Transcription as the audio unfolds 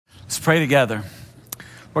Let's pray together.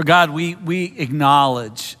 Lord God, we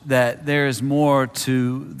acknowledge that there is more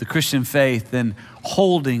to the Christian faith than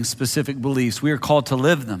holding specific beliefs. We are called to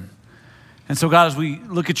live them. And so God, as we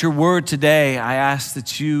look at your word today, I ask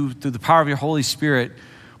that you, through the power of your Holy Spirit,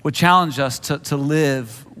 would challenge us to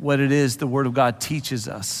live what it is the word of God teaches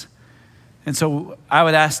us. And so I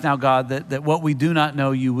would ask now, God, that what we do not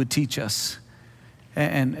know, you would teach us.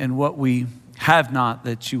 And what we have not,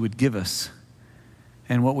 that you would give us.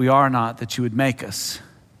 And what we are not, that you would make us.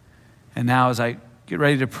 And now as I get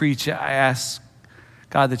ready to preach, I ask,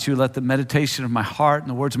 God, that you would let the meditation of my heart and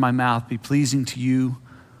the words of my mouth be pleasing to you,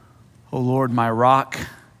 O Lord, my rock,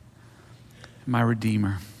 my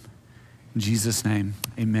redeemer. In Jesus' name,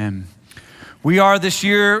 amen. We are this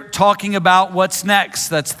year talking about what's next.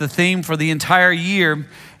 That's the theme for the entire year.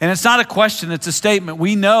 And it's not a question, it's a statement.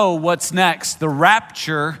 We know what's next. The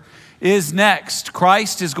rapture is next.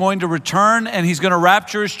 Christ is going to return and he's going to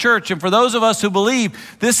rapture his church. And for those of us who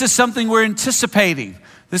believe, this is something we're anticipating.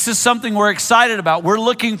 This is something we're excited about. We're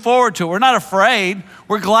looking forward to it. We're not afraid.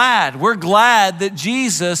 We're glad. We're glad that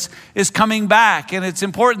Jesus is coming back. And it's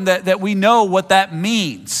important that we know what that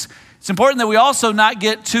means. It's important that we also not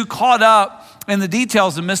get too caught up in the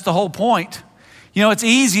details and miss the whole point. You know, it's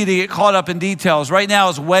easy to get caught up in details. Right now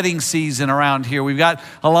is wedding season around here. We've got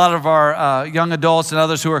a lot of our young adults and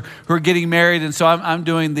others who are getting married. And so I'm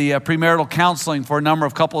doing the premarital counseling for a number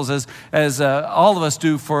of couples as all of us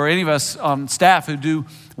do for any of us on staff who do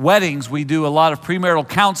weddings. We do a lot of premarital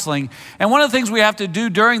counseling. And one of the things we have to do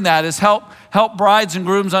during that is help brides and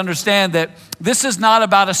grooms understand that this is not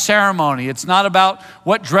about a ceremony. It's not about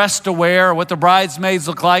what dress to wear or what the bridesmaids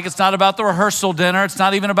look like. It's not about the rehearsal dinner. It's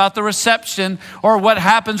not even about the reception or what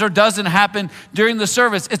happens or doesn't happen during the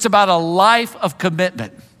service. It's about a life of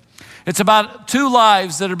commitment. It's about two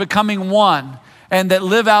lives that are becoming one and that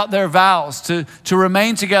live out their vows to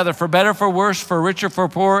remain together for better, for worse, for richer, for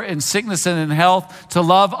poor, in sickness and in health, to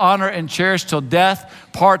love, honor, and cherish till death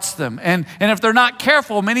parts them. And if they're not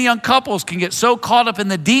careful, many young couples can get so caught up in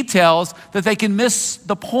the details that they can miss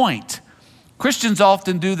the point. Christians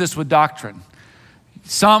often do this with doctrine.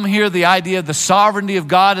 Some hear the idea of the sovereignty of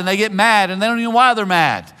God and they get mad and they don't even know why they're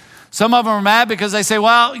mad. Some of them are mad because they say,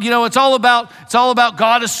 well, you know, it's all about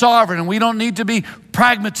God is sovereign and we don't need to be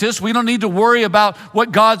pragmatists. We don't need to worry about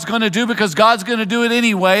what God's going to do because God's going to do it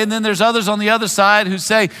anyway. And then there's others on the other side who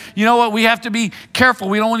say, you know what, we have to be careful.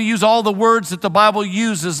 We don't want to use all the words that the Bible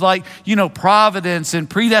uses like, you know, providence and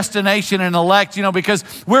predestination and elect, you know, because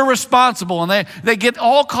we're responsible. And they get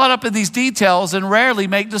all caught up in these details and rarely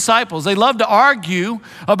make disciples. They love to argue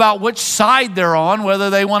about which side they're on, whether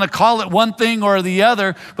they want to call it one thing or the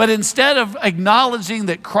other. But instead of acknowledging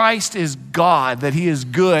that Christ is God, that he is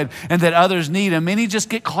good and that others need him, many just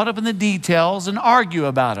get caught up in the details and argue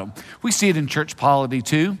about them. We see it in church polity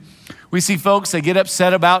too. We see folks that get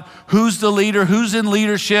upset about who's the leader, who's in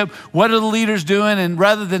leadership, what are the leaders doing, and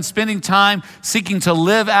rather than spending time seeking to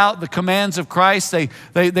live out the commands of Christ,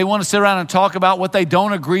 they want to sit around and talk about what they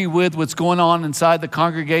don't agree with, what's going on inside the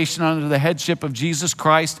congregation under the headship of Jesus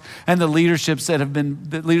Christ and the leaders that have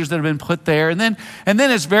been put there. And then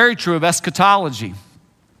it's very true of eschatology.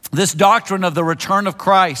 This doctrine of the return of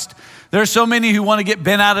Christ. There are so many who want to get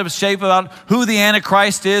bent out of shape about who the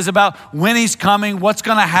Antichrist is, about when he's coming, what's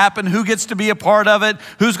going to happen, who gets to be a part of it,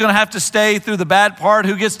 who's going to have to stay through the bad part,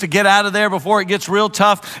 who gets to get out of there before it gets real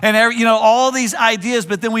tough, and all these ideas,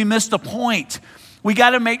 but then we miss the point. We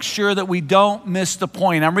got to make sure that we don't miss the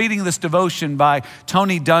point. I'm reading this devotion by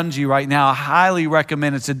Tony Dungy right now. I highly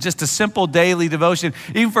recommend it. It's just a simple daily devotion.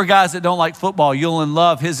 Even for guys that don't like football, you'll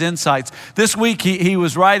love his insights. This week, he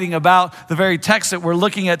was writing about the very text that we're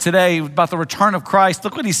looking at today, about the return of Christ.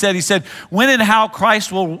 Look what he said. He said, when and how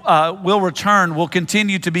Christ will return will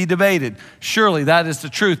continue to be debated. Surely that is the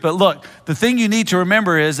truth. But look, the thing you need to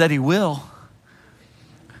remember is that he will.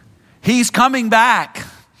 He's coming back.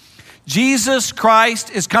 Jesus Christ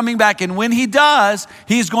is coming back, and when he does,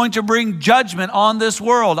 he's going to bring judgment on this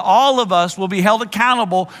world. All of us will be held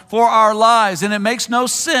accountable for our lives, and it makes no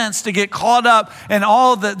sense to get caught up in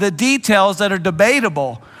all the details that are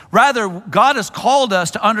debatable. Rather, God has called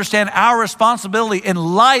us to understand our responsibility in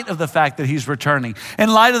light of the fact that he's returning,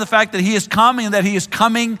 in light of the fact that he is coming and that he is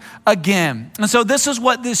coming again. And so this is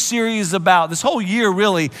what this series is about. This whole year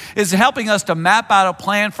really is helping us to map out a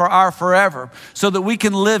plan for our forever so that we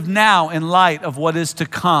can live now in light of what is to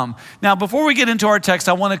come. Now, before we get into our text,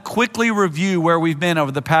 I want to quickly review where we've been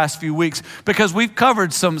over the past few weeks because we've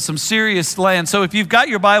covered some serious land. So if you've got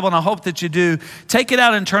your Bible, and I hope that you do, take it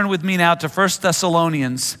out and turn with me now to 1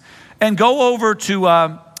 Thessalonians. And go over to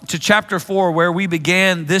to chapter 4 where we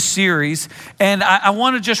began this series. And I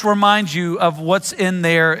want to just remind you of what's in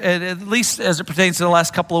there, at least as it pertains to the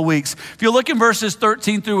last couple of weeks. If you look in verses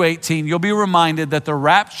 13 through 18, you'll be reminded that the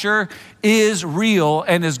rapture is real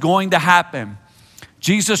and is going to happen.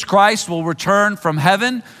 Jesus Christ will return from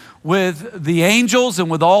heaven with the angels and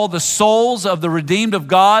with all the souls of the redeemed of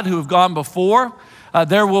God who have gone before.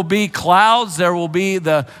 There will be clouds, there will be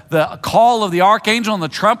the call of the archangel and the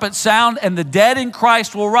trumpet sound, and the dead in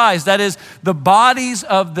Christ will rise. That is, the bodies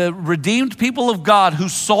of the redeemed people of God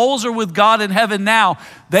whose souls are with God in heaven now,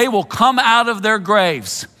 they will come out of their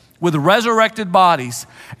graves with resurrected bodies.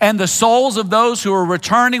 And the souls of those who are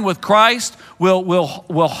returning with Christ will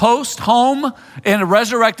host home in a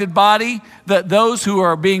resurrected body, that those who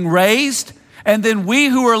are being raised. And then we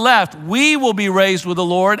who are left, we will be raised with the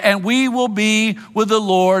Lord, and we will be with the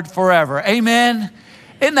Lord forever. Amen.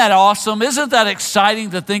 Isn't that awesome? Isn't that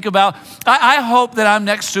exciting to think about? I hope that I'm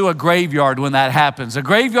next to a graveyard when that happens, a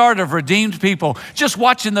graveyard of redeemed people, just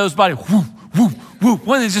watching those bodies. Whoo, whoo, whoo.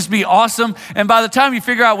 Wouldn't it just be awesome? And by the time you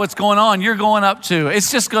figure out what's going on, you're going up too.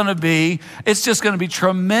 It's just going to be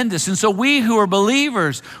tremendous. And so we who are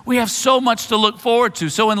believers, we have so much to look forward to.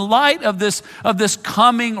 So in light of this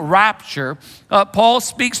coming rapture, Paul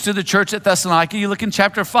speaks to the church at Thessalonica. You look in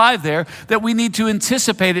chapter 5 there, that we need to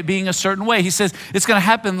anticipate it being a certain way. He says it's going to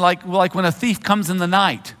happen like when a thief comes in the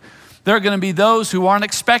night. There are going to be those who aren't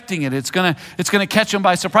expecting it. It's going to catch them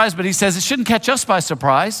by surprise. But he says it shouldn't catch us by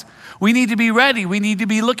surprise. We need to be ready. We need to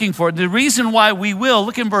be looking for it. The reason why we will,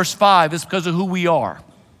 look in verse 5, is because of who we are.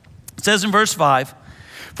 It says in verse 5,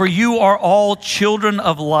 "For you are all children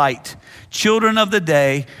of light, children of the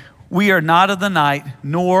day. We are not of the night,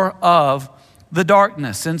 nor of the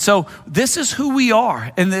darkness." And so this is who we are.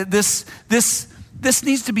 And this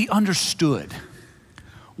needs to be understood.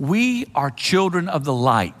 We are children of the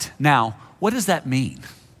light. Now, what does that mean?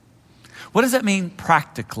 What does that mean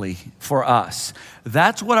practically for us?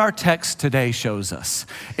 That's what our text today shows us.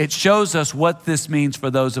 It shows us what this means for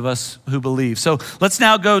those of us who believe. So let's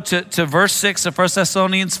now go to verse 6 of 1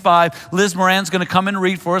 Thessalonians 5. Liz Moran's going to come and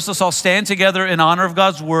read for us. Let's all stand together in honor of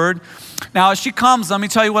God's word. Now, as she comes, let me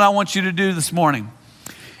tell you what I want you to do this morning.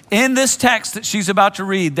 In this text that she's about to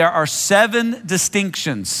read, there are 7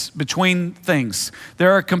 distinctions between things.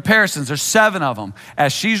 There are comparisons. There's 7 of them.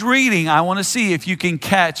 As she's reading, I want to see if you can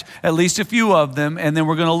catch at least a few of them, and then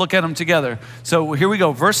we're going to look at them together. So here we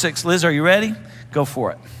go. Verse 6. Liz, are you ready? Go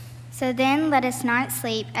for it. "So then let us not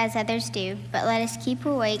sleep as others do, but let us keep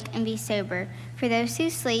awake and be sober. For those who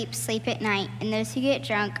sleep, sleep at night, and those who get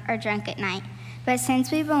drunk are drunk at night. But since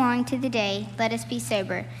we belong to the day, let us be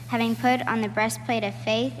sober, having put on the breastplate of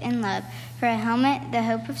faith and love, for a helmet, the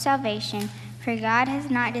hope of salvation. For God has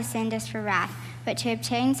not destined us for wrath, but to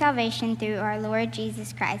obtain salvation through our Lord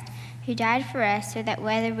Jesus Christ, who died for us, so that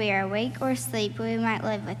whether we are awake or asleep, we might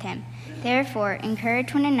live with him. Therefore,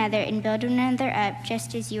 encourage one another and build one another up,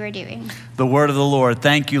 just as you are doing." The word of the Lord.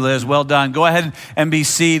 Thank you, Liz. Well done. Go ahead and be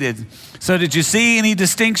seated. So did you see any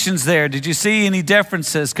distinctions there? Did you see any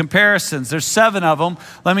differences, comparisons? There's 7 of them.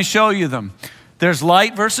 Let me show you them. There's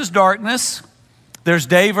light versus darkness. There's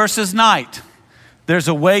day versus night. There's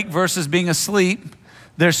awake versus being asleep.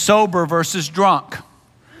 There's sober versus drunk.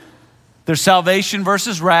 There's salvation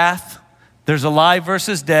versus wrath. There's alive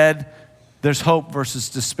versus dead. There's hope versus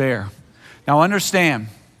despair. Now understand,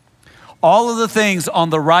 all of the things on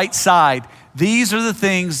the right side, these are the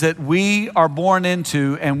things that we are born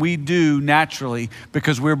into and we do naturally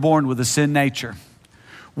because we're born with a sin nature.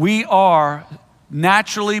 We are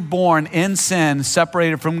naturally born in sin,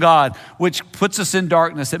 separated from God, which puts us in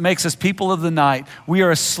darkness. It makes us people of the night. We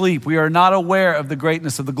are asleep. We are not aware of the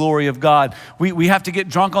greatness of the glory of God. We have to get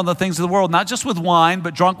drunk on the things of the world, not just with wine,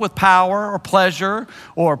 but drunk with power or pleasure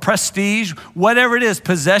or prestige, whatever it is,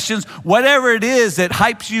 possessions, whatever it is that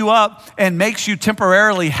hypes you up and makes you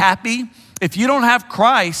temporarily happy. If you don't have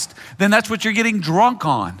Christ, then that's what you're getting drunk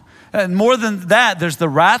on. And more than that, there's the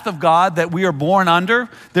wrath of God that we are born under.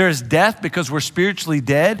 There is death because we're spiritually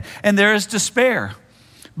dead, and there is despair.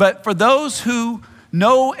 But for those who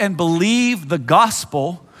know and believe the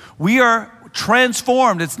gospel, we are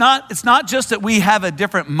transformed. It's not just that we have a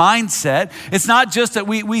different mindset. It's not just that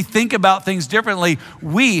we think about things differently.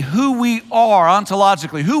 Who we are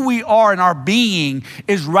ontologically, who we are in our being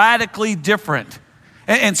is radically different.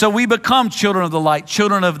 And so we become children of the light,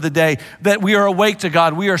 children of the day, that we are awake to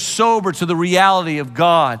God. We are sober to the reality of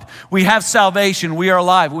God. We have salvation. We are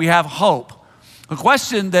alive. We have hope. The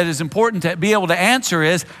question that is important to be able to answer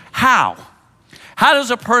is how? How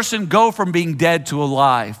does a person go from being dead to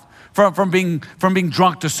alive? From being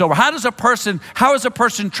drunk to sober? How is a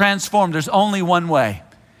person transformed? There's only one way,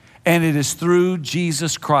 and it is through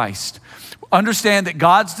Jesus Christ. Understand that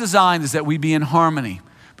God's design is that we be in harmony.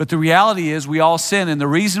 But the reality is we all sin, and the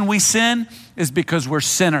reason we sin is because we're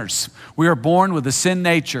sinners. We are born with a sin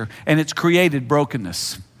nature, and it's created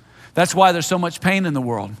brokenness. That's why there's so much pain in the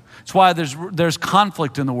world. That's why there's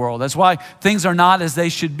conflict in the world. That's why things are not as they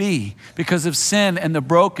should be, because of sin and the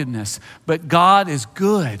brokenness. But God is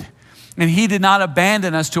good, and he did not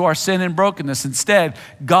abandon us to our sin and brokenness. Instead,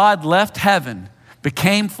 God left heaven,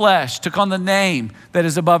 became flesh, took on the name that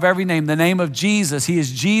is above every name, the name of Jesus. He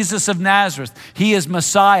is Jesus of Nazareth. He is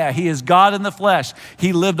Messiah. He is God in the flesh.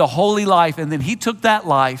 He lived a holy life, and then he took that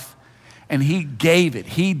life and he gave it.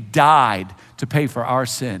 He died to pay for our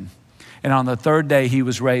sin. And on the third day, he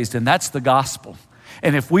was raised, and that's the gospel.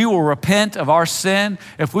 And if we will repent of our sin,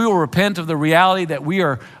 if we will repent of the reality that we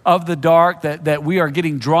are of the dark, that we are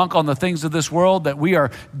getting drunk on the things of this world, that we are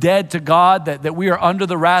dead to God, that we are under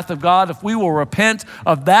the wrath of God, if we will repent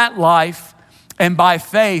of that life and by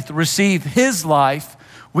faith receive his life,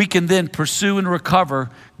 we can then pursue and recover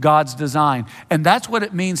God's design. And that's what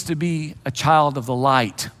it means to be a child of the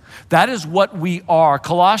light. That is what we are.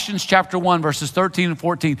 Colossians chapter 1, verses 13 and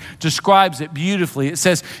 14 describes it beautifully. It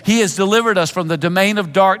says, he has delivered us from the domain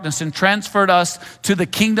of darkness and transferred us to the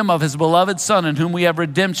kingdom of his beloved Son, in whom we have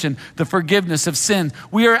redemption, the forgiveness of sin.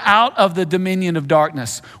 We are out of the dominion of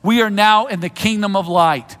darkness. We are now in the kingdom of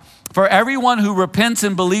light. For everyone who repents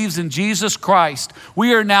and believes in Jesus Christ,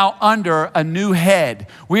 we are now under a new head.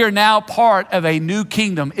 We are now part of a new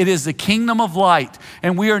kingdom. It is the kingdom of light,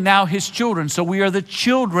 and we are now his children. So we are the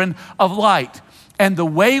children of light. And the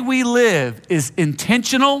way we live is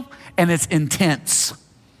intentional and it's intense.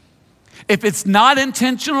 If it's not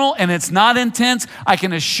intentional and it's not intense, I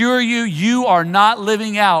can assure you, you are not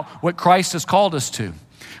living out what Christ has called us to.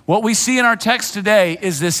 What we see in our text today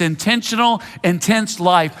is this intentional, intense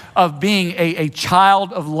life of being a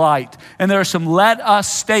child of light. And there are some let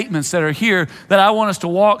us statements that are here that I want us to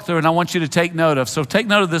walk through and I want you to take note of. So take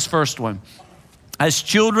note of this first one. As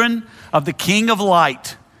children of the King of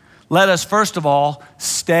Light, let us first of all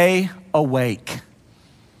stay awake.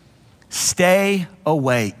 Stay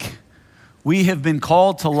awake. We have been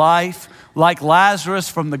called to life. Like Lazarus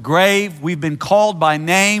from the grave, we've been called by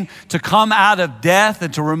name to come out of death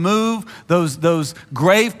and to remove those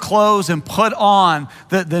grave clothes and put on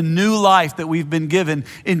the new life that we've been given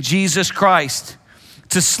in Jesus Christ.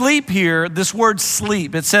 To sleep here, this word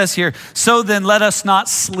sleep, it says here, so then let us not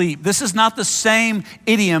sleep. This is not the same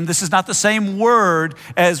idiom. This is not the same word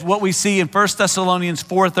as what we see in 1 Thessalonians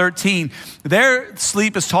 4:13. Their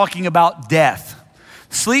sleep is talking about death.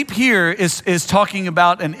 Sleep here is talking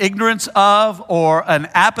about an ignorance of, or an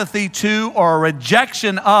apathy to, or a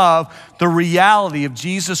rejection of the reality of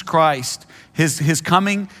Jesus Christ, his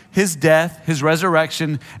coming, his death, his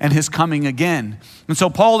resurrection, and his coming again. And so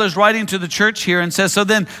Paul is writing to the church here and says, so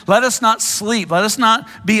then let us not sleep. Let us not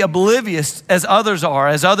be oblivious as others are,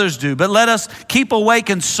 as others do, but let us keep awake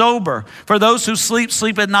and sober. For those who sleep,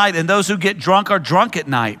 sleep at night, and those who get drunk are drunk at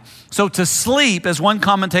night. So to sleep, as one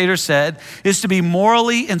commentator said, is to be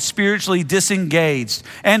morally and spiritually disengaged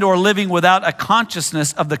and or living without a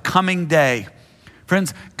consciousness of the coming day.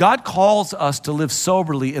 Friends, God calls us to live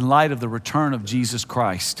soberly in light of the return of Jesus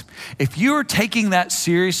Christ. If you're taking that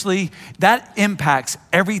seriously, that impacts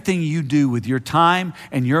everything you do with your time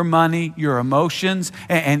and your money, your emotions,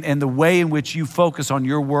 and the way in which you focus on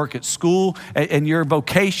your work at school and your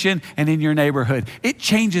vocation and in your neighborhood. It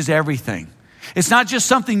changes everything. It's not just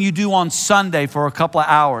something you do on Sunday for a couple of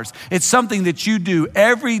hours. It's something that you do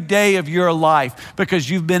every day of your life because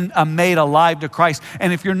you've been made alive to Christ.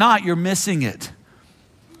 And if you're not, you're missing it.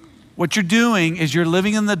 What you're doing is you're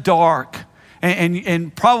living in the dark.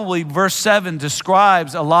 And probably verse 7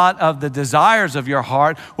 describes a lot of the desires of your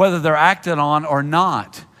heart, whether they're acted on or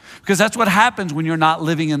not. Because that's what happens when you're not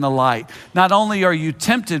living in the light. Not only are you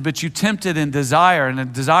tempted, but you're tempted in desire, and a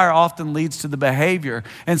desire often leads to the behavior.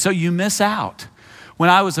 And so you miss out. When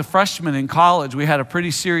I was a freshman in college, we had a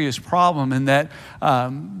pretty serious problem in that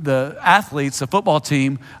the athletes, the football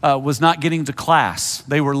team, was not getting to class.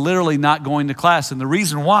 They were literally not going to class. And the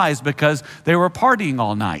reason why is because they were partying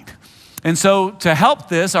all night. And so to help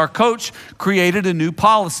this, our coach created a new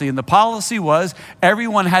policy. And the policy was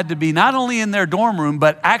everyone had to be not only in their dorm room,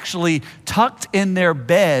 but actually tucked in their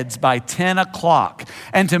beds by 10 o'clock.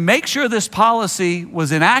 And to make sure this policy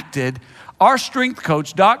was enacted, our strength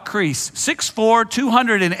coach, Doc Crease, 6'4",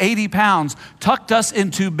 280 pounds, tucked us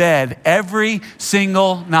into bed every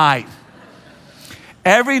single night.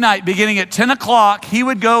 Every night, beginning at 10 o'clock, he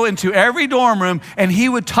would go into every dorm room and he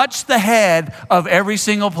would touch the head of every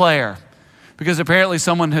single player. Because apparently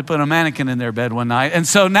someone had put a mannequin in their bed one night. And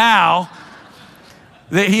so now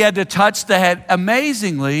that he had to touch the head.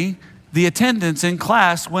 Amazingly, the attendance in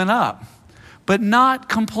class went up, but not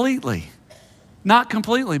completely. Not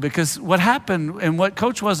completely, because what happened and what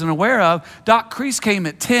Coach wasn't aware of, Doc Crease came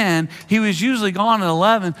at 10. He was usually gone at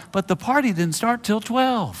 11, but the party didn't start till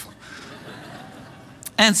 12.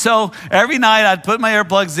 And so every night I'd put my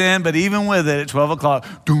earplugs in, but even with it at 12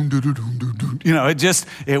 o'clock, doom, doom, doom, doom, doom, you know,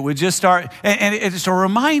 it would just start. And it's a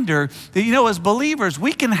reminder that, you know, as believers,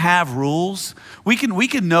 we can have rules. We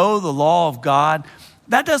can know the law of God.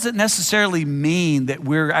 That doesn't necessarily mean that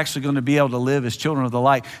we're actually going to be able to live as children of the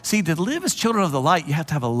light. See, to live as children of the light, you have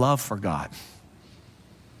to have a love for God.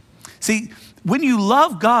 See, when you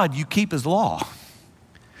love God, you keep his law.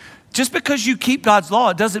 Just because you keep God's law,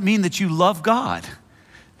 it doesn't mean that you love God.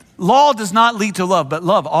 Law does not lead to love, but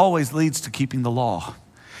love always leads to keeping the law.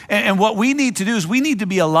 And what we need to do is we need to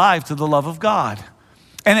be alive to the love of God.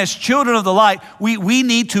 And as children of the light, we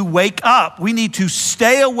need to wake up. We need to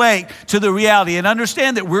stay awake to the reality and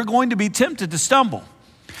understand that we're going to be tempted to stumble.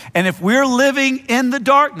 And if we're living in the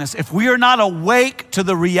darkness, if we are not awake to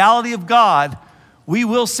the reality of God, we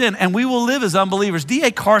will sin and we will live as unbelievers.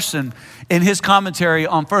 D.A. Carson, in his commentary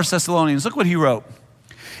on 1 Thessalonians, look what he wrote.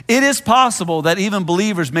 It is possible that even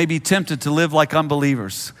believers may be tempted to live like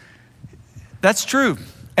unbelievers. That's true.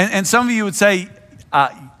 And some of you would say,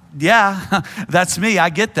 yeah, that's me. I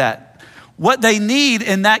get that. What they need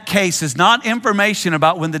in that case is not information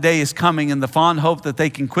about when the day is coming and the fond hope that they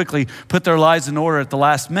can quickly put their lives in order at the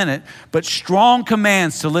last minute, but strong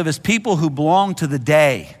commands to live as people who belong to the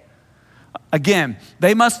day. Again,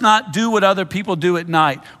 they must not do what other people do at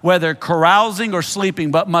night, whether carousing or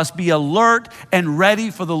sleeping, but must be alert and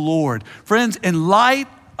ready for the Lord. Friends, in light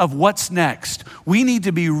of what's next, we need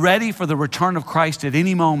to be ready for the return of Christ at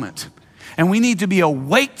any moment. And we need to be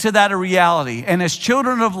awake to that reality. And as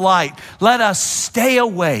children of light, let us stay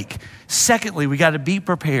awake. Secondly, we got to be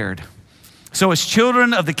prepared. So as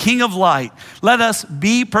children of the King of Light, let us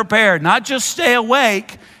be prepared, not just stay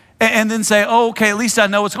awake and then say, oh, okay, at least I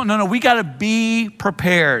know what's going on. No, we got to be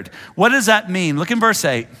prepared. What does that mean? Look in verse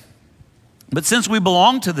 8. But since we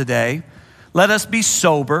belong to the day, let us be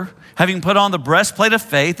sober, having put on the breastplate of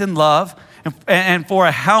faith and love, and for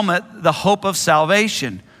a helmet, the hope of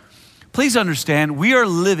salvation. Please understand, we are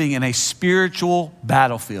living in a spiritual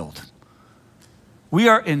battlefield. We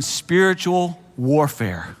are in spiritual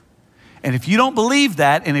warfare. And if you don't believe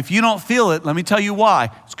that, and if you don't feel it, let me tell you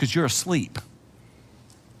why. It's because you're asleep.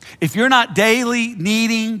 If you're not daily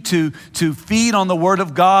needing to feed on the Word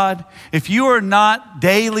of God, if you are not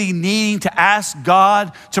daily needing to ask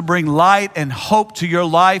God to bring light and hope to your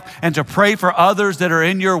life and to pray for others that are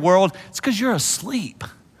in your world, it's because you're asleep.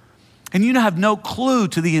 And you have no clue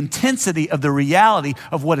to the intensity of the reality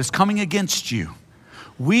of what is coming against you.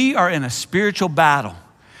 We are in a spiritual battle.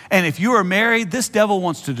 And if you are married, this devil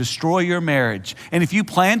wants to destroy your marriage. And if you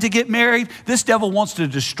plan to get married, this devil wants to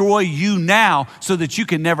destroy you now so that you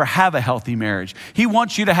can never have a healthy marriage. He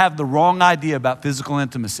wants you to have the wrong idea about physical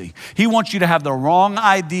intimacy. He wants you to have the wrong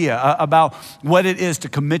idea about what it is to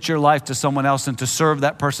commit your life to someone else and to serve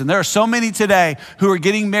that person. There are so many today who are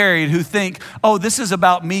getting married who think, oh, this is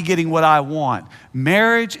about me getting what I want.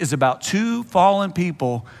 Marriage is about two fallen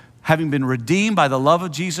people having been redeemed by the love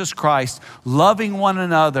of Jesus Christ, loving one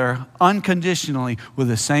another unconditionally with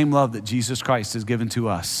the same love that Jesus Christ has given to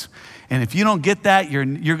us. And if you don't get that, you're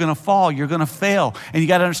going to fall, you're going to fail. And you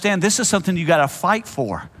got to understand, this is something you got to fight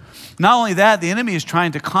for. Not only that, the enemy is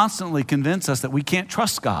trying to constantly convince us that we can't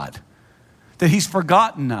trust God, that he's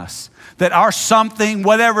forgotten us, that our something,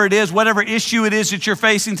 whatever it is, whatever issue it is that you're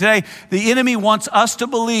facing today, the enemy wants us to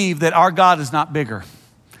believe that our God is not bigger.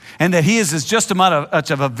 And that he is as just as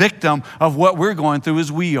much of a victim of what we're going through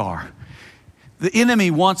as we are. The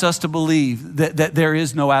enemy wants us to believe that there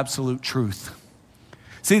is no absolute truth.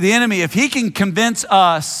 See, the enemy, if he can convince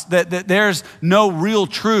us that there's no real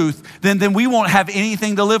truth, then we won't have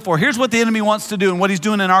anything to live for. Here's what the enemy wants to do and what he's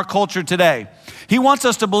doing in our culture today. He wants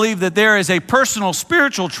us to believe that there is a personal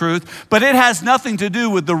spiritual truth, but it has nothing to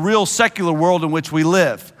do with the real secular world in which we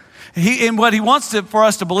live. And what he wants for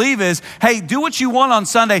us to believe is, hey, do what you want on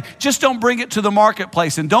Sunday. Just don't bring it to the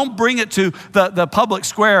marketplace and don't bring it to the public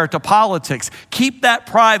square, to politics. Keep that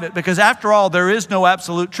private because after all, there is no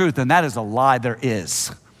absolute truth. And that is a lie. There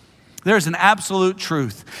is. There's an absolute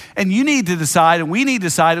truth. And you need to decide, and we need to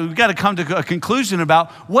decide, and we've got to come to a conclusion about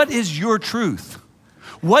what is your truth?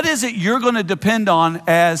 What is it you're going to depend on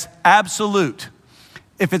as absolute?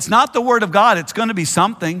 If it's not the Word of God, it's going to be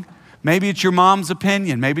something. Maybe it's your mom's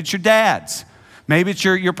opinion. Maybe it's your dad's. Maybe it's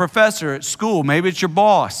your professor at school. Maybe it's your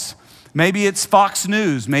boss. Maybe it's Fox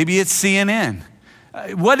News. Maybe it's CNN.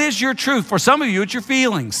 What is your truth? For some of you, it's your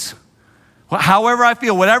feelings. However I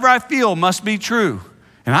feel, whatever I feel must be true.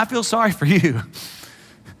 And I feel sorry for you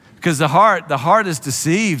because the heart is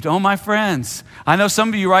deceived. Oh, my friends. I know some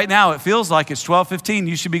of you right now, it feels like it's 12:15.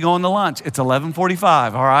 You should be going to lunch. It's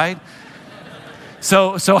 11:45, all right?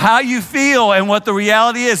 So how you feel and what the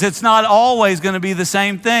reality is, it's not always going to be the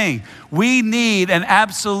same thing. We need an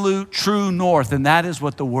absolute true north, and that is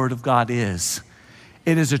what the Word of God is.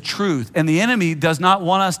 It is a truth. And the enemy does not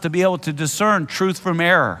want us to be able to discern truth from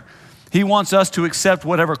error. He wants us to accept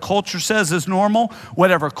whatever culture says is normal,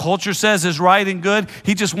 whatever culture says is right and good.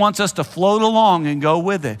 He just wants us to float along and go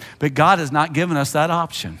with it. But God has not given us that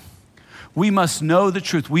option. We must know the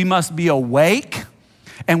truth. We must be awake,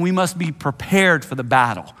 and we must be prepared for the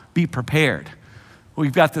battle. Be prepared.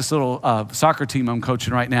 We've got this little soccer team I'm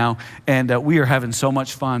coaching right now, and we are having so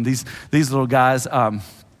much fun. These little guys,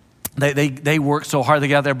 they work so hard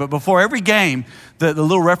together. But before every game, the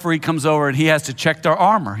little referee comes over and he has to check their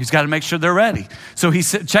armor. He's got to make sure they're ready. So he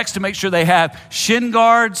checks to make sure they have shin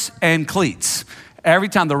guards and cleats. Every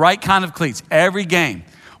time, the right kind of cleats, every game.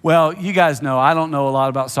 Well, you guys know, I don't know a lot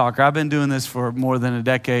about soccer. I've been doing this for more than a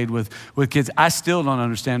decade with kids. I still don't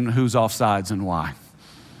understand who's offsides and why.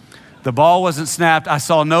 The ball wasn't snapped. I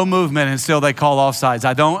saw no movement, and still they call offsides.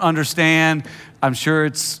 I don't understand. I'm sure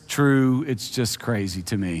it's true. It's just crazy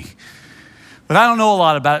to me. But I don't know a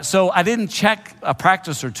lot about it. So I didn't check a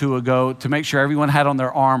practice or two ago to make sure everyone had on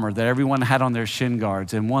their armor, that everyone had on their shin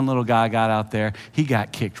guards. And one little guy got out there. He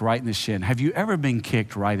got kicked right in the shin. Have you ever been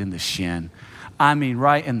kicked right in the shin? I mean,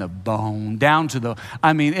 right in the bone, down to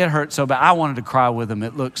it hurt so bad. I wanted to cry with him.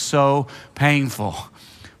 It looked so painful.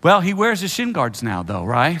 Well, he wears his shin guards now, though,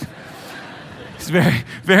 right? He's very,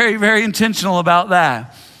 very, very intentional about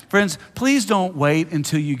that. Friends, please don't wait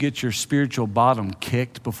until you get your spiritual bottom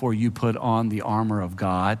kicked before you put on the armor of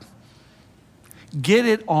God. Get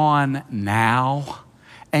it on now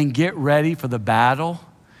and get ready for the battle.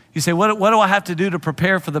 You say, what do I have to do to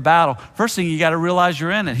prepare for the battle? First thing, you got to realize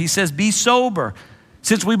you're in it. He says, be sober.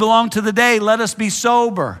 Since we belong to the day, let us be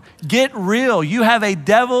sober. Get real. You have a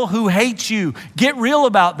devil who hates you. Get real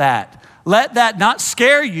about that. Let that not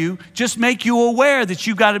scare you, just make you aware that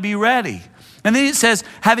you got to be ready. And then it says,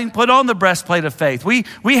 having put on the breastplate of faith. We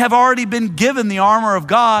have already been given the armor of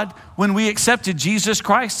God when we accepted Jesus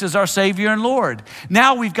Christ as our Savior and Lord.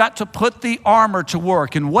 Now we've got to put the armor to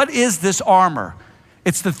work. And what is this armor?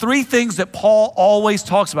 It's the three things that Paul always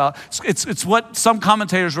talks about. It's what some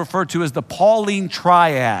commentators refer to as the Pauline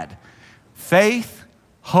triad: faith,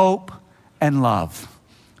 hope, and love.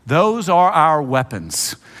 Those are our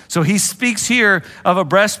weapons. So he speaks here of a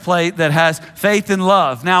breastplate that has faith and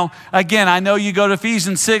love. Now, again, I know you go to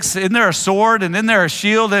Ephesians 6, isn't there a sword and isn't there a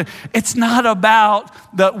shield? It's not about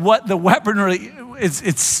what the weaponry, it's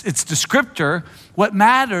descriptor. What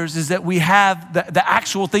matters is that we have the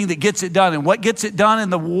actual thing that gets it done. And what gets it done in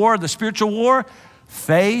the war, the spiritual war?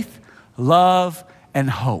 Faith, love, and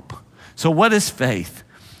hope. So what is faith?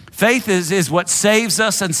 Faith is what saves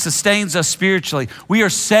us and sustains us spiritually. We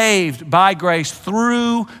are saved by grace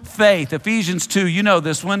through faith. Ephesians 2, you know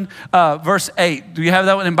this one, verse 8. Do you have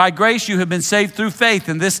that one? And by grace you have been saved through faith.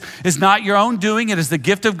 And this is not your own doing. It is the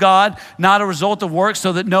gift of God, not a result of works,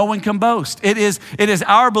 so that no one can boast. It is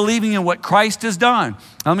our believing in what Christ has done.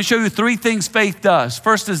 Now, let me show you three things faith does.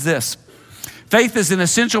 First is this. Faith is an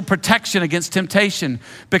essential protection against temptation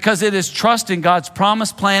because it is trust in God's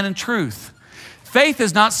promise, plan, and truth. Faith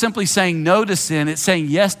is not simply saying no to sin. It's saying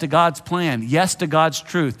yes to God's plan, yes to God's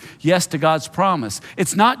truth, yes to God's promise.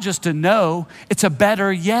 It's not just a no, it's a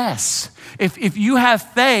better yes. If you have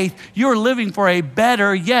faith, you're living for a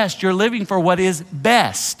better yes. You're living for what is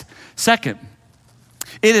best. Second,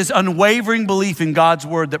 it is unwavering belief in God's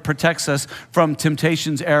word that protects us from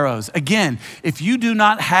temptation's arrows. Again, if you do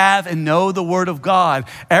not have and know the word of God,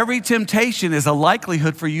 every temptation is a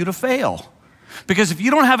likelihood for you to fail. Because if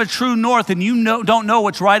you don't have a true north and you don't know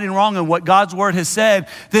what's right and wrong and what God's word has said,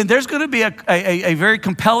 then there's going to be a very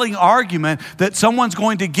compelling argument that someone's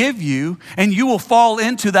going to give you, and you will fall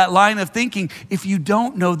into that line of thinking if you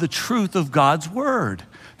don't know the truth of God's word.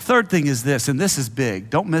 Third thing is this, and this is big.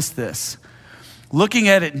 Don't miss this. Looking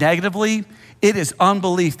at it negatively, it is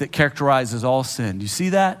unbelief that characterizes all sin. You see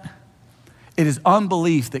that? It is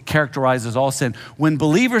unbelief that characterizes all sin. When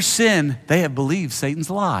believers sin, they have believed Satan's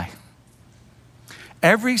lie.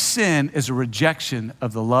 Every sin is a rejection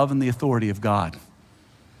of the love and the authority of God.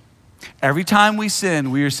 Every time we sin,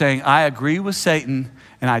 we are saying, I agree with Satan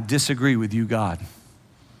and I disagree with you, God.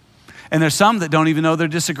 And there's some that don't even know they're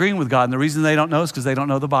disagreeing with God. And the reason they don't know is because they don't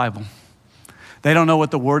know the Bible. They don't know what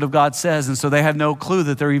the Word of God says. And so they have no clue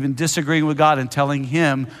that they're even disagreeing with God and telling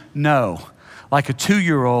him no. like a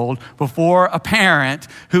 2-year-old before a parent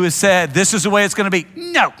who has said, this is the way it's going to be.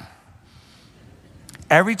 No.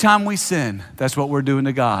 Every time we sin, that's what we're doing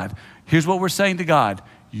to God. Here's what we're saying to God.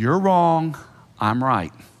 You're wrong, I'm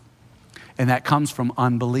right. And that comes from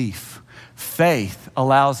unbelief. Faith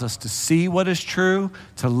allows us to see what is true,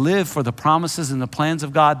 to live for the promises and the plans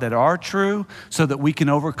of God that are true, so that we can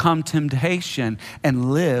overcome temptation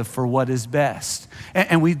and live for what is best.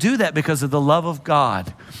 And we do that because of the love of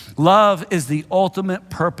God. Love is the ultimate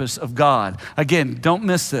purpose of God. Again, don't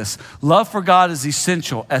miss this. Love for God is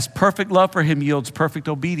essential, as perfect love for him yields perfect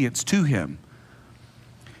obedience to him.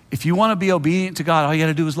 If you want to be obedient to God, all you got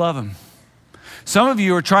to do is love him. Some of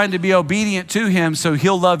you are trying to be obedient to him so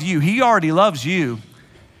he'll love you. He already loves you.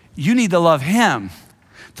 You need to love him.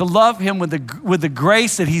 To love him with the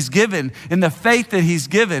grace that he's given and the faith that he's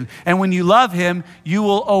given. And when you love him, you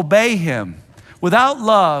will obey him. Without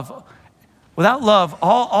love,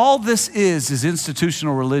 all this is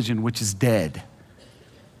institutional religion, which is dead.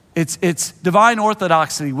 It's divine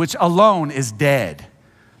orthodoxy, which alone is dead.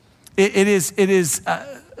 It is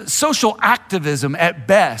social activism at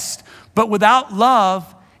best. But without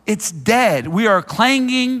love, it's dead. We are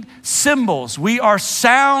clanging cymbals. We are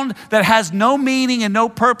sound that has no meaning and no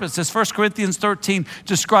purpose, as 1 Corinthians 13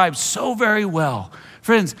 describes so very well.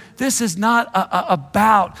 Friends, this is not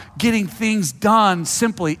about getting things done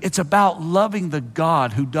simply. It's about loving the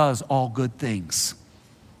God who does all good things.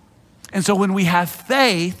 And so when we have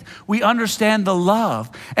faith, we understand the love.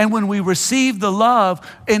 And when we receive the love,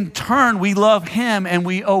 in turn, we love him and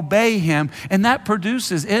we obey him. And that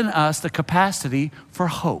produces in us the capacity for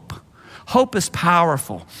hope. Hope is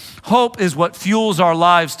powerful. Hope is what fuels our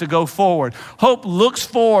lives to go forward. Hope looks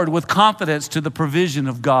forward with confidence to the provision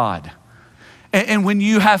of God. And when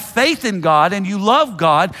you have faith in God and you love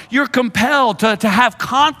God, you're compelled to have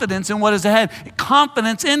confidence in what is ahead,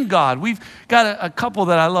 confidence in God. We've got a couple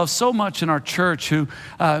that I love so much in our church who,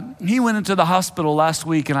 he went into the hospital last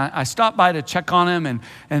week, and I stopped by to check on him,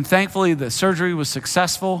 and thankfully the surgery was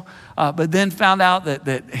successful, but then found out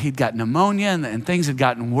that he'd got pneumonia and things had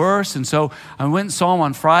gotten worse. And so I went and saw him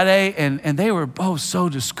on Friday, and they were both so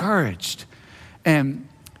discouraged. And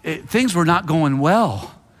things were not going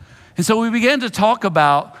well. And so we began to talk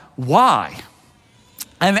about why.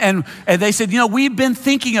 And they said, we've been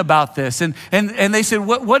thinking about this. And they said,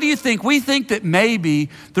 what do you think? We think that maybe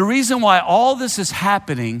the reason why all this is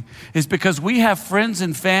happening is because we have friends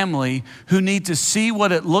and family who need to see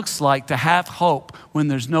what it looks like to have hope when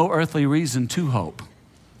there's no earthly reason to hope.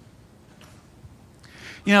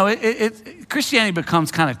 Christianity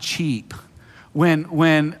becomes kind of cheap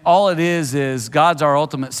when all it is God's our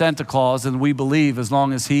ultimate Santa Claus, and we believe as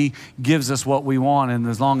long as he gives us what we want and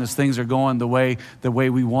as long as things are going the way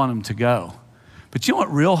we want them to go. But you know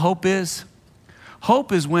what real hope is?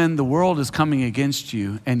 Hope is when the world is coming against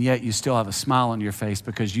you and yet you still have a smile on your face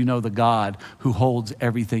because you know the God who holds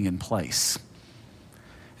everything in place.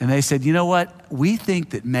 And they said, you know what? We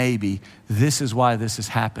think that maybe this is why this is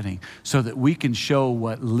happening, so that we can show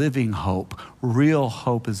what living hope, real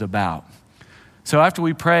hope is about. So after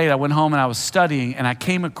we prayed, I went home and I was studying, and I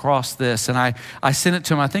came across this, and I sent it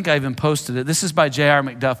to him. I think I even posted it. This is by J.R.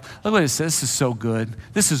 McDuff. Look what it says. This is so good.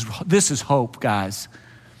 This is hope, guys.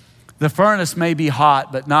 The furnace may be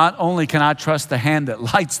hot, but not only can I trust the hand that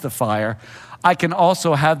lights the fire, I can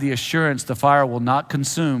also have the assurance the fire will not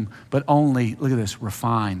consume, but only, look at this,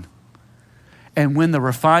 refine. And when the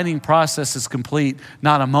refining process is complete,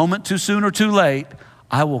 not a moment too soon or too late,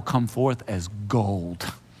 I will come forth as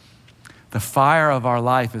gold. The fire of our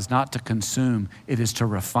life is not to consume, it is to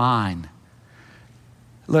refine.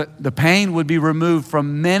 Look, the pain would be removed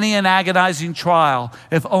from many an agonizing trial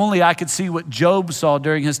if only I could see what Job saw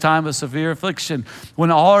during his time of severe affliction. When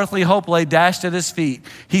all earthly hope lay dashed at his feet,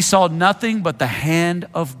 he saw nothing but the hand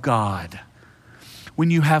of God. When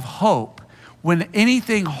you have hope, when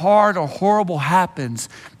anything hard or horrible happens,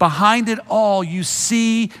 behind it all, you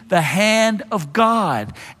see the hand of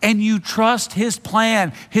God, and you trust his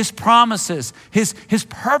plan, his promises, his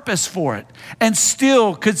purpose for it, and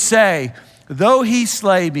still could say, though he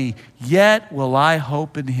slay me, yet will I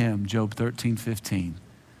hope in him, Job 13:15.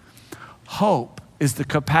 Hope is the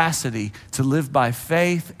capacity to live by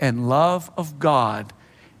faith and love of God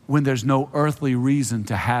when there's no earthly reason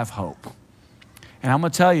to have hope. And I'm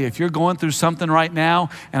going to tell you, if you're going through something right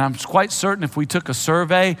now, and I'm quite certain if we took a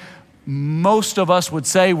survey, most of us would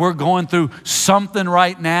say we're going through something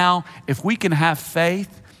right now. If we can have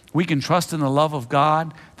faith, we can trust in the love of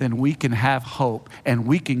God, then we can have hope, and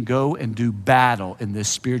we can go and do battle in this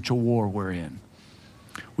spiritual war we're in.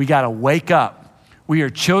 We got to wake up. We are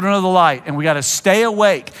children of the light, and we got to stay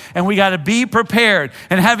awake, and we got to be prepared.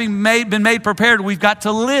 And having been made prepared, we've got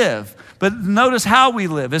to live. But notice how we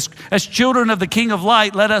live. As children of the King of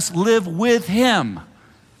Light, let us live with him.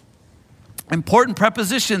 Important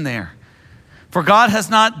preposition there. For God has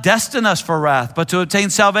not destined us for wrath, but to obtain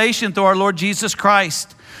salvation through our Lord Jesus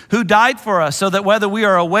Christ, who died for us, so that whether we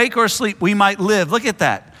are awake or asleep, we might live. Look at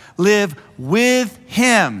that. Live with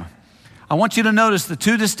him. I want you to notice the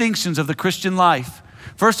two distinctions of the Christian life.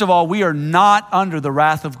 First of all, we are not under the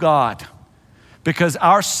wrath of God because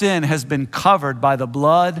our sin has been covered by the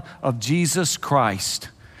blood of Jesus Christ.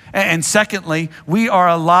 And secondly, we are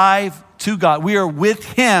alive to God. We are with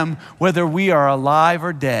him whether we are alive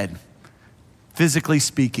or dead, physically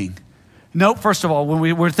speaking. Note, first of all,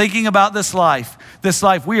 when we're thinking about this life,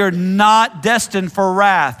 we are not destined for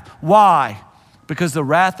wrath. Why? Because the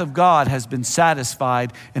wrath of God has been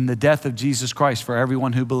satisfied in the death of Jesus Christ for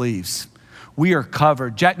everyone who believes. We are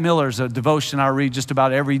covered. Jack Miller's a devotion I read just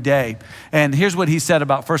about every day. And here's what he said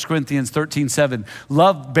about 1 Corinthians 13:7.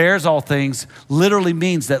 Love bears all things literally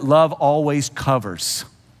means that love always covers.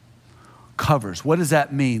 Covers. What does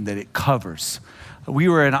that mean, that it covers? We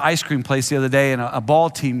were in an ice cream place the other day, and a ball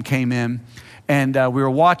team came in, and we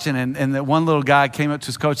were watching, and that one little guy came up to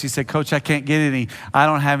his coach. He said, Coach, I can't get any. I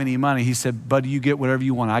don't have any money. He said, buddy, you get whatever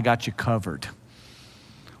you want. I got you covered.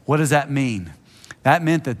 What does that mean? That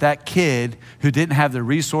meant that kid who didn't have the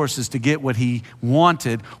resources to get what he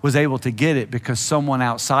wanted was able to get it because someone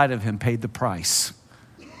outside of him paid the price.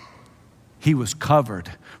 He was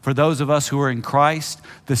covered. For those of us who are in Christ,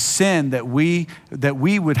 the sin that we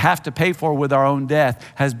would have to pay for with our own death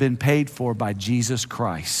has been paid for by Jesus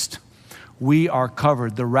Christ. We are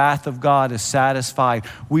covered. The wrath of God is satisfied.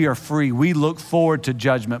 We are free. We look forward to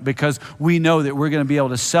judgment because we know that we're going to be able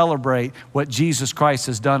to celebrate what Jesus Christ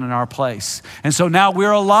has done in our place. And so now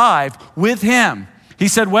we're alive with him. He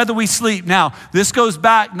said, whether we sleep. Now, this goes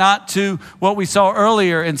back not to what we saw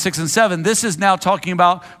earlier in 6 and 7. This is now talking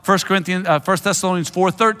about 1 Thessalonians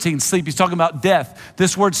 4:13, sleep. He's talking about death.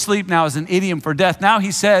 This word sleep now is an idiom for death. Now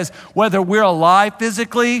he says, whether we're alive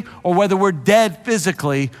physically or whether we're dead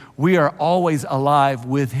physically, we are always alive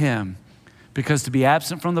with him. Because to be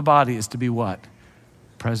absent from the body is to be what?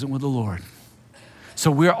 Present with the Lord. So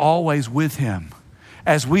we're always with him.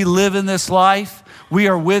 As we live in this life, we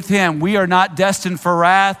are with him. We are not destined for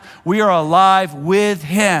wrath. We are alive with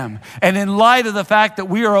him. And in light of the fact that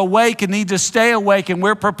we are awake and need to stay awake and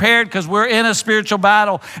we're prepared because we're in a spiritual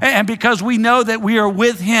battle and because we know that we are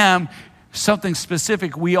with him, something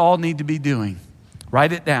specific we all need to be doing.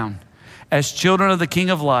 Write it down. As children of the King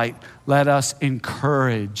of Light, let us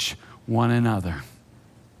encourage one another.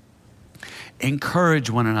 Encourage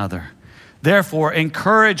one another. Therefore,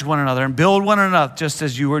 encourage one another and build one another up just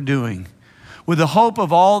as you are doing. With the hope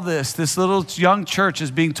of all this little young church is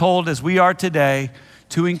being told as we are today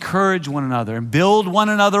to encourage one another and build one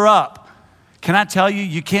another up. Can I tell you,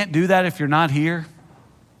 you can't do that if you're not here.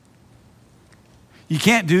 You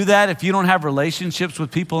can't do that if you don't have relationships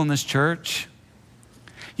with people in this church.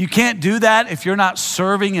 You can't do that if you're not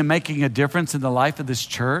serving and making a difference in the life of this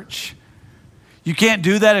church. You can't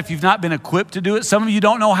do that if you've not been equipped to do it. Some of you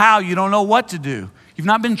don't know how, you don't know what to do. You've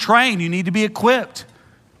not been trained, you need to be equipped.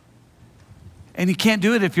 And you can't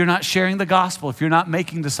do it if you're not sharing the gospel, if you're not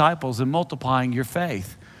making disciples and multiplying your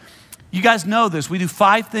faith. You guys know this. We do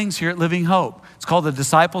 5 things here at Living Hope. It's called the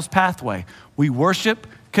Disciples Pathway. We worship,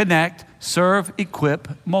 connect, serve, equip,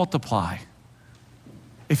 multiply.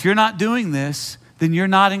 If you're not doing this, then you're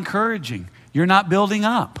not encouraging. You're not building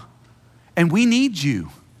up. And we need you.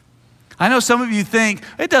 I know some of you think,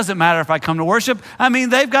 it doesn't matter if I come to worship. I mean,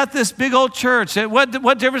 they've got this big old church.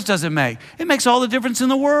 What difference does it make? It makes all the difference in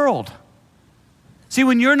the world. See,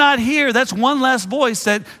 when you're not here, that's one less voice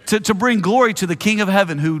to bring glory to the King of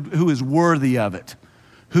Heaven who is worthy of it,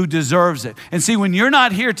 who deserves it. And see, when you're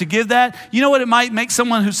not here to give that, you know what it might make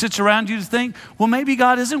someone who sits around you to think? Well, maybe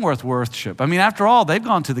God isn't worth worship. I mean, after all, they've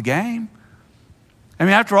gone to the game. I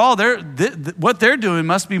mean, after all, what they're doing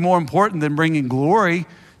must be more important than bringing glory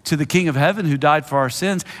to the King of Heaven who died for our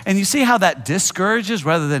sins. And you see how that discourages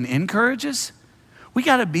rather than encourages? We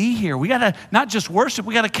got to be here. We got to not just worship,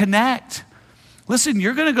 we got to connect. Listen,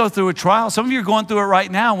 you're going to go through a trial. Some of you are going through it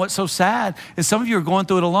right now. And what's so sad is some of you are going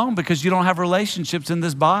through it alone because you don't have relationships in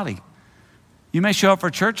this body. You may show up for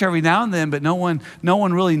church every now and then, but no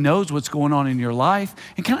one really knows what's going on in your life.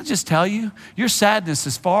 And can I just tell you, your sadness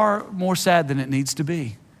is far more sad than it needs to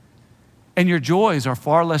be. And your joys are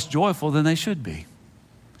far less joyful than they should be.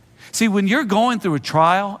 See, when you're going through a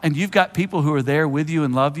trial and you've got people who are there with you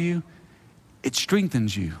and love you, it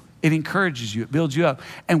strengthens you. It encourages you. It builds you up.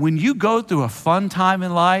 And when you go through a fun time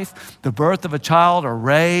in life, the birth of a child, a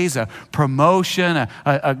raise, a promotion,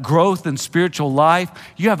 a growth in spiritual life,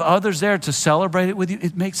 you have others there to celebrate it with you.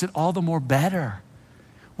 It makes it all the more better.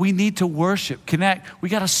 We need to worship, connect. We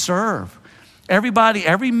got to serve. Everybody,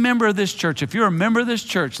 every member of this church, if you're a member of this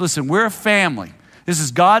church, listen, we're a family. This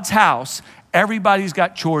is God's house. Everybody's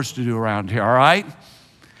got chores to do around here, all right?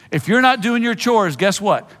 If you're not doing your chores, guess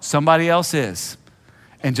what? Somebody else is.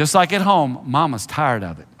 And just like at home, mama's tired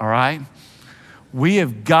of it, all right? We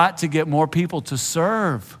have got to get more people to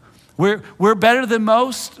serve. We're better than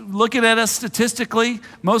most. Looking at us statistically,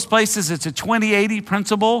 most places it's a 20-80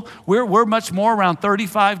 principle. We're much more, around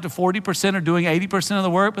 35 to 40% are doing 80% of the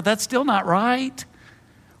work, but that's still not right.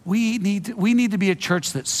 We need to be a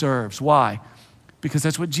church that serves. Why? Because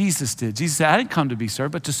that's what Jesus did. Jesus said, I didn't come to be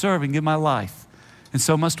served, but to serve and give my life. And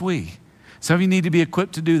so must we. Some of you need to be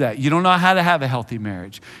equipped to do that. You don't know how to have a healthy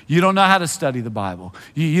marriage. You don't know how to study the Bible.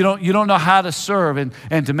 You don't know how to serve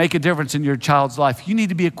and to make a difference in your child's life. You need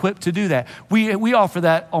to be equipped to do that. We offer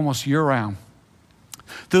that almost year round.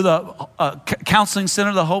 Through the counseling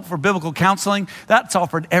center, the Hope for Biblical Counseling, that's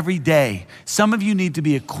offered every day. Some of you need to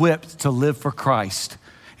be equipped to live for Christ.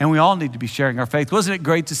 And we all need to be sharing our faith. Wasn't it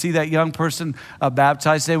great to see that young person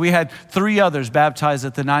baptized today? We had 3 others baptized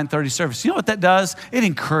at the 9:30 service. You know what that does? It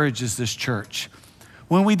encourages this church.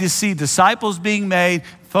 When we see disciples being made,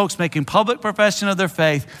 folks making public profession of their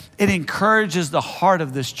faith, it encourages the heart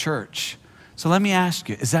of this church. So let me ask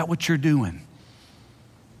you, is that what you're doing?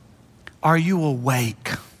 Are you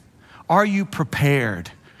awake? Are you prepared?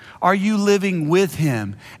 Are you living with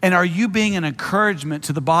him? And are you being an encouragement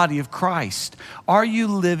to the body of Christ? Are you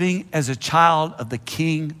living as a child of the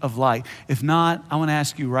King of Light? If not, I want to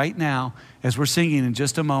ask you right now, as we're singing in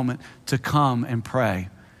just a moment, to come and pray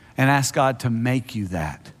and ask God to make you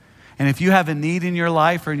that. And if you have a need in your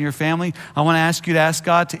life or in your family, I want to ask you to ask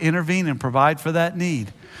God to intervene and provide for that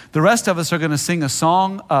need. The rest of us are going to sing a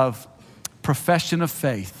song of profession of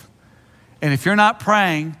faith. And if you're not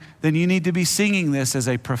praying, then you need to be singing this as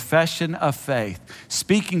a profession of faith,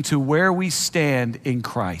 speaking to where we stand in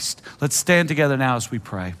Christ. Let's stand together now as we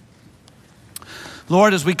pray.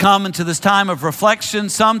 Lord, as we come into this time of reflection,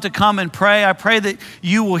 some to come and pray, I pray that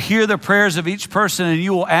you will hear the prayers of each person and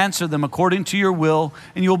you will answer them according to your will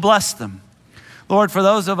and you will bless them. Lord, for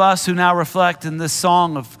those of us who now reflect in this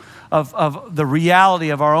song of the reality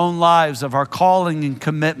of our own lives, of our calling and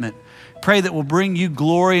commitment, pray that we'll bring you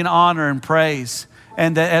glory and honor and praise.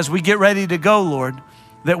 And that as we get ready to go, Lord,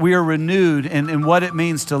 that we are renewed in what it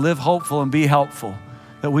means to live hopeful and be helpful.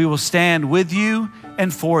 That we will stand with you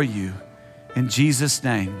and for you. In Jesus'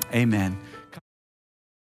 name, amen.